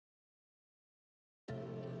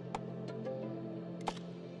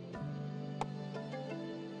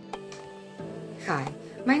Hi,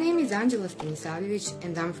 my name is Anđela Stanisavljević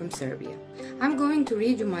and I'm from Serbia. I'm going to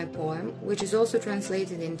read you my poem, which is also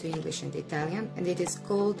translated into English and Italian, and it is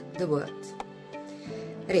called The Word.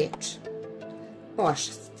 Reč.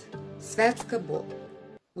 Pošast. Svetska bol.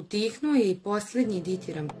 Utihnuo je i posljednji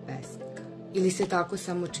ditiram pesnika. Ili se tako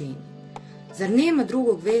samo čini. Zar nema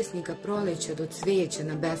drugog vesnika proleća do cvijeća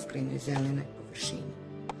na beskrajnoj zelenoj površini?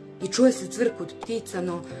 I čuje se cvrkut ptica,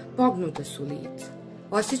 no pognuta su lica.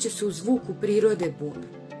 Osjeća se u zvuku prirode buna.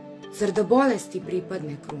 Zar da bolesti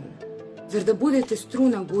pripadne kruna? Zar da budete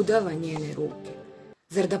struna gudala njene ruke?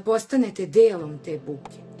 Zar da postanete delom te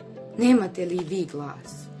buke? Nemate li vi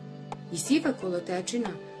glas? I siva kolotečina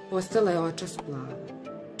postala je očas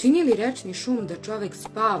plava. Čini li rečni šum da čovek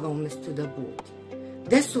spava umesto da budi?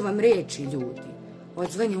 Gde su vam reči, ljudi?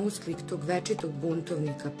 Odzvanja usklik tog večitog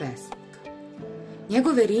buntovnika pesnika.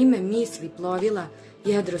 Njegove rime, misli, plovila,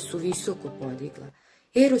 jedra su visoko podigla.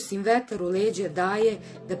 Eros im vetar u leđa daje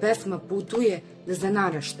da pesma putuje, da za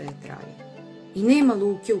naraštaje traje. I nema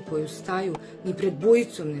luke u koju staju, ni pred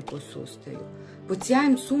bujicom ne posustaju. Pod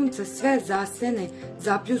sjajem sunca sve zasene,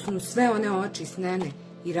 zapljusnu sve one oči snene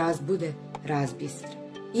i razbude, razbistre.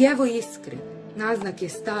 I evo iskre, naznake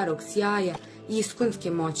starog sjaja i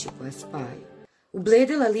iskonske moći koja spaja.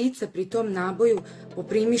 Ubledela lica pri tom naboju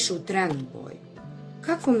poprimiše u trenu boju.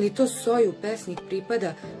 Kakvom li to soju pesnik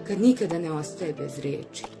pripada kad nikada ne ostaje bez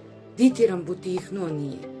reči? Ditiram butihnuo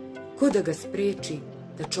nije. Ko da ga spreči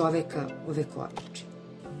da čoveka ovekoviči?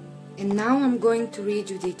 And now I'm going to read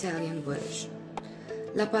you the Italian version.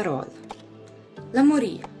 La parola. La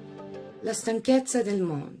moria. La stanchezza del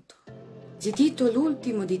mondo. Zittito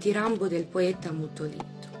l'ultimo ditirambo del poeta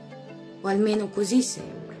mutolito. O almeno così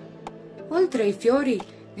sembra. Oltre ai fiori,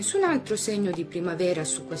 nessun altro segno di primavera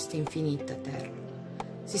su questa infinita terra.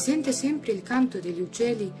 Si sente sempre il canto degli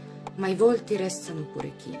uccelli, ma i volti restano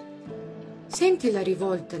pure chini. Senti la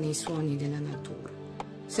rivolta nei suoni della natura.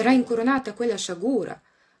 Sarà incoronata quella sciagura.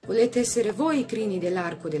 Volete essere voi i crini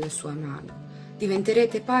dell'arco della sua mano.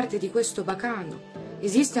 Diventerete parte di questo bacano.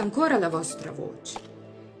 Esiste ancora la vostra voce.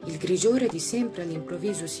 Il grigiore di sempre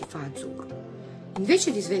all'improvviso si fa azzurro.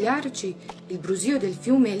 Invece di svegliarci, il brusio del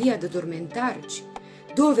fiume è lì ad addormentarci.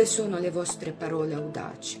 Dove sono le vostre parole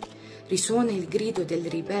audaci? Risuona il grido del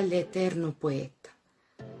ribelle eterno poeta.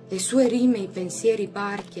 Le sue rime e i pensieri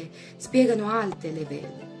parche spiegano alte le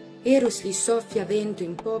vele. Eros gli soffia vento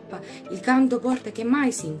in poppa, il canto porta che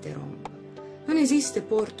mai si interrompa. Non esiste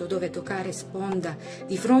porto dove toccare sponda,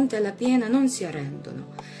 di fronte alla piena non si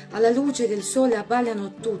arrendono. Alla luce del sole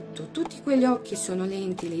abbagliano tutto, tutti quegli occhi sono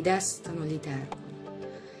lenti, li destano, li tergono.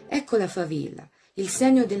 Ecco la favilla, il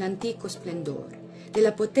segno dell'antico splendore,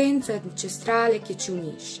 della potenza ancestrale che ci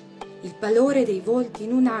unisce. Il pallore dei volti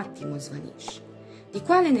in un attimo svanisce. Di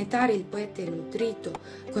quale netare il poeta è nutrito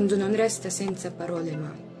quando non resta senza parole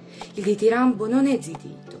mai? Il ditirambo non è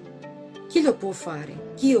zittito. Chi lo può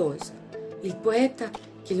fare? Chi osa? Il poeta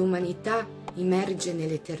che l'umanità immerge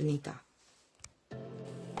nell'eternità.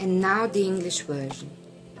 And now the English version.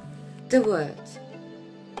 The word.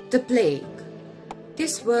 The plague.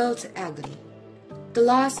 This world's agony. The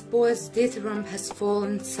last poet's dithyramb has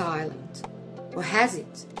fallen silent. Or has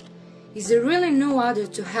it? Is there really no other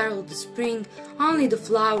to herald the spring, only the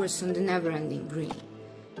flowers on the never-ending green?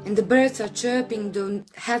 And the birds are chirping, though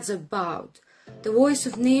heads are bowed, the voice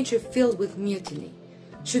of nature filled with mutiny.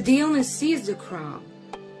 Should the illness seize the crown,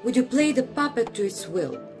 would you play the puppet to its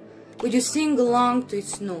will? Would you sing along to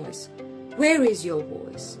its noise? Where is your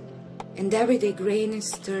voice? And everyday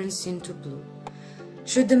grayness turns into blue.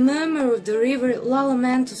 Should the murmur of the river lull a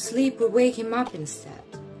man to sleep or wake him up instead?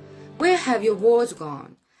 Where have your words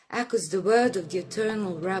gone? Echoes the word of the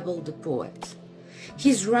eternal rebel, the poet.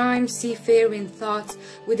 His rhymes seafaring thoughts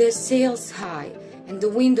with their sails high, and the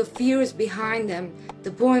wind of fears behind them,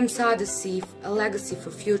 the poems are the sea, a legacy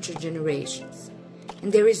for future generations.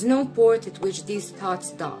 And there is no port at which these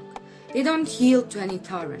thoughts dock. They don't yield to any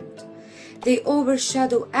torrent. They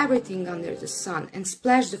overshadow everything under the sun and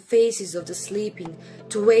splash the faces of the sleeping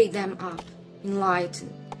to wake them up, enlighten.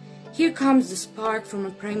 Here comes the spark from a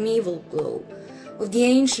primeval glow, of the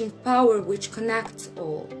ancient power which connects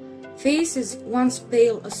all. Faces once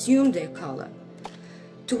pale assume their color.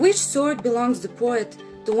 To which sort belongs the poet,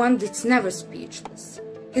 the one that's never speechless,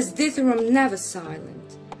 his dithyramb never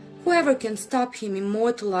silent? Whoever can stop him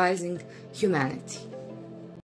immortalizing humanity?